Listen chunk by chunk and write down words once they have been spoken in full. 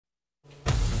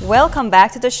Welcome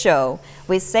back to the show.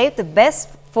 We saved the best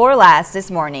for last this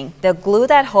morning, the glue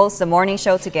that holds the morning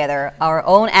show together, our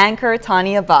own anchor,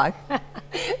 Tanya Bach.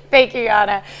 Thank you,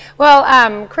 Yana.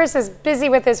 Well, Chris is busy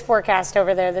with his forecast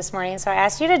over there this morning, so I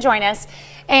asked you to join us.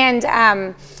 And,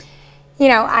 you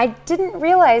know, I didn't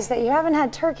realize that you haven't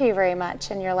had turkey very much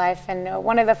in your life. And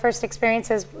one of the first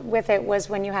experiences with it was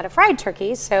when you had a fried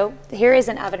turkey. So here is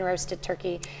an oven roasted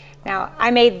turkey. Now, I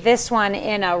made this one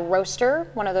in a roaster,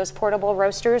 one of those portable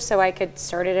roasters, so I could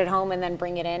start it at home and then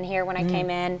bring it in here when I came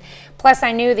in. Plus,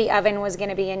 I knew the oven was going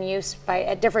to be in use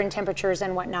at different temperatures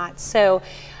and whatnot. So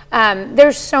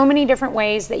there's so many different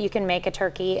ways that you can make a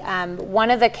turkey.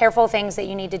 One of the careful things that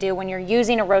you need to do when you're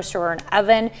using a roaster or an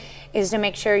oven is to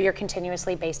make sure you're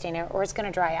continuously basting it, or it's going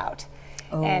to dry out.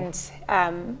 Oh. And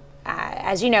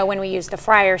as you know, when we used the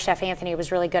fryer, Chef Anthony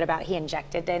was really good about, he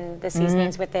injected in the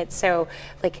seasonings with it, so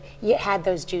like it had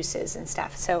those juices and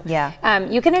stuff. So yeah,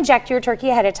 you can inject your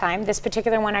turkey ahead of time. This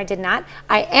particular one I did not.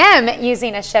 I am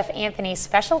using a Chef Anthony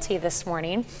specialty this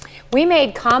morning. We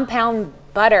made compound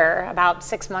butter about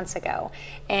 6 months ago,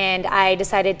 and I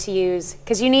decided to use,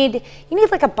 because you need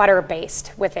like a butter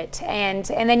based with it, and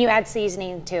then you add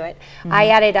seasoning to it. I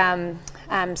added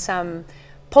some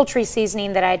poultry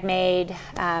seasoning that I'd made.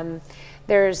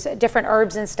 There's different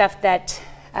herbs and stuff that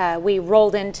we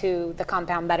rolled into the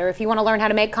compound butter. If you want to learn how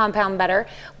to make compound butter,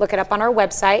 look it up on our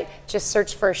website. Just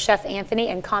search for Chef Anthony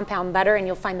and compound butter, and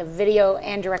you'll find the video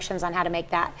and directions on how to make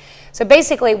that. So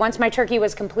basically, once my turkey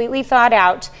was completely thawed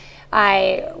out,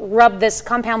 I rubbed this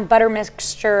compound butter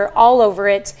mixture all over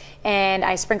it, and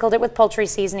I sprinkled it with poultry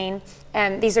seasoning.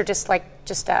 And these are just like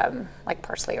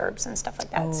parsley herbs and stuff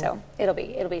like that. Oh. So it'll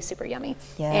be super yummy.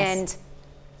 Yes.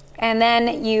 And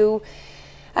then you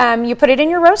put it in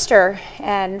your roaster,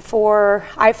 and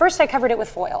first I covered it with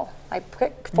foil. I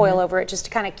put foil over it just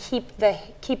to kind of keep the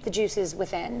juices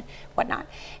within, whatnot,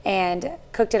 and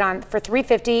cooked it on for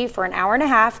 350 for an hour and a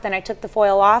half. Then I took the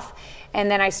foil off, and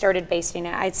then I started basting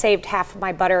it. I'd saved half of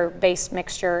my butter-based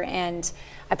mixture, and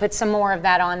I put some more of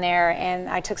that on there, and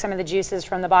I took some of the juices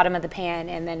from the bottom of the pan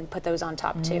and then put those on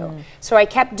top too. So I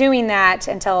kept doing that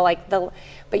until like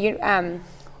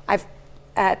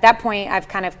at that point I've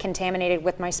kind of contaminated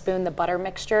with my spoon the butter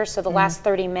mixture. So the last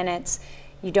 30 minutes,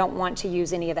 you don't want to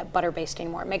use any of that butter based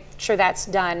anymore. Make sure that's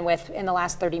done in the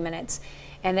last 30 minutes.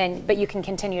 And then, but you can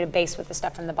continue to baste with the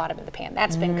stuff from the bottom of the pan.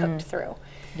 That's been cooked through.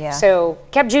 Yeah. So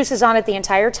kept juices on it the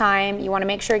entire time. You want to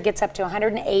make sure it gets up to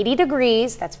 180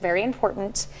 degrees. That's very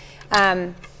important.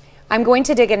 I'm going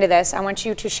to dig into this. I want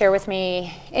you to share with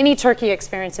me any turkey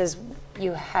experiences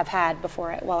you have had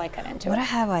before while I cut into it. What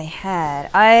have I had?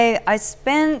 I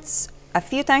spent a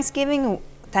few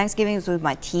Thanksgivings with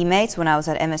my teammates when I was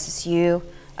at MSSU,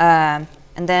 and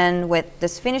then with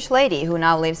this Finnish lady who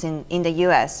now lives in the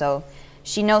US. So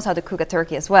she knows how to cook a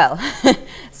turkey as well.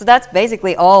 So that's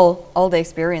basically all the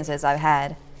experiences I've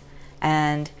had.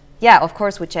 And yeah, of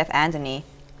course with Chef Anthony,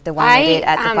 the one I did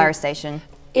at the fire station.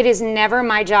 It is never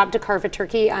my job to carve a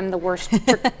turkey. I'm the worst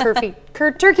turkey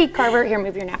carver. Here,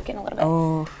 move your napkin a little bit.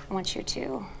 Oh. I want you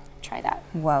to try that.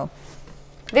 Wow.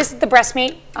 This is the breast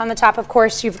meat on the top, of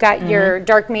course. You've got your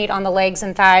dark meat on the legs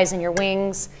and thighs and your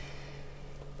wings.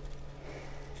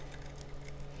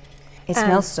 It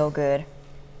smells so good.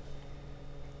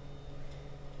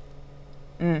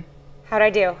 How'd I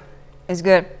do? It's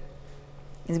good.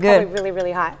 It's good. Probably really,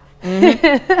 really hot.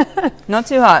 Not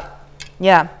too hot.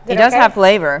 Yeah, it does have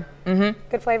flavor.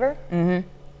 Good flavor?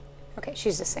 Okay,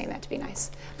 she's just saying that to be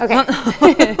nice. Okay.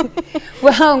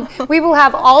 Well, we will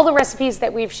have all the recipes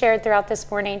that we've shared throughout this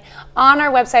morning on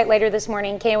our website later this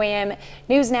morning,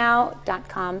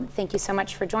 KOAMnewsnow.com. Thank you so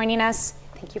much for joining us.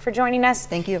 Thank you for joining us.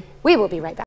 Thank you. We will be right back.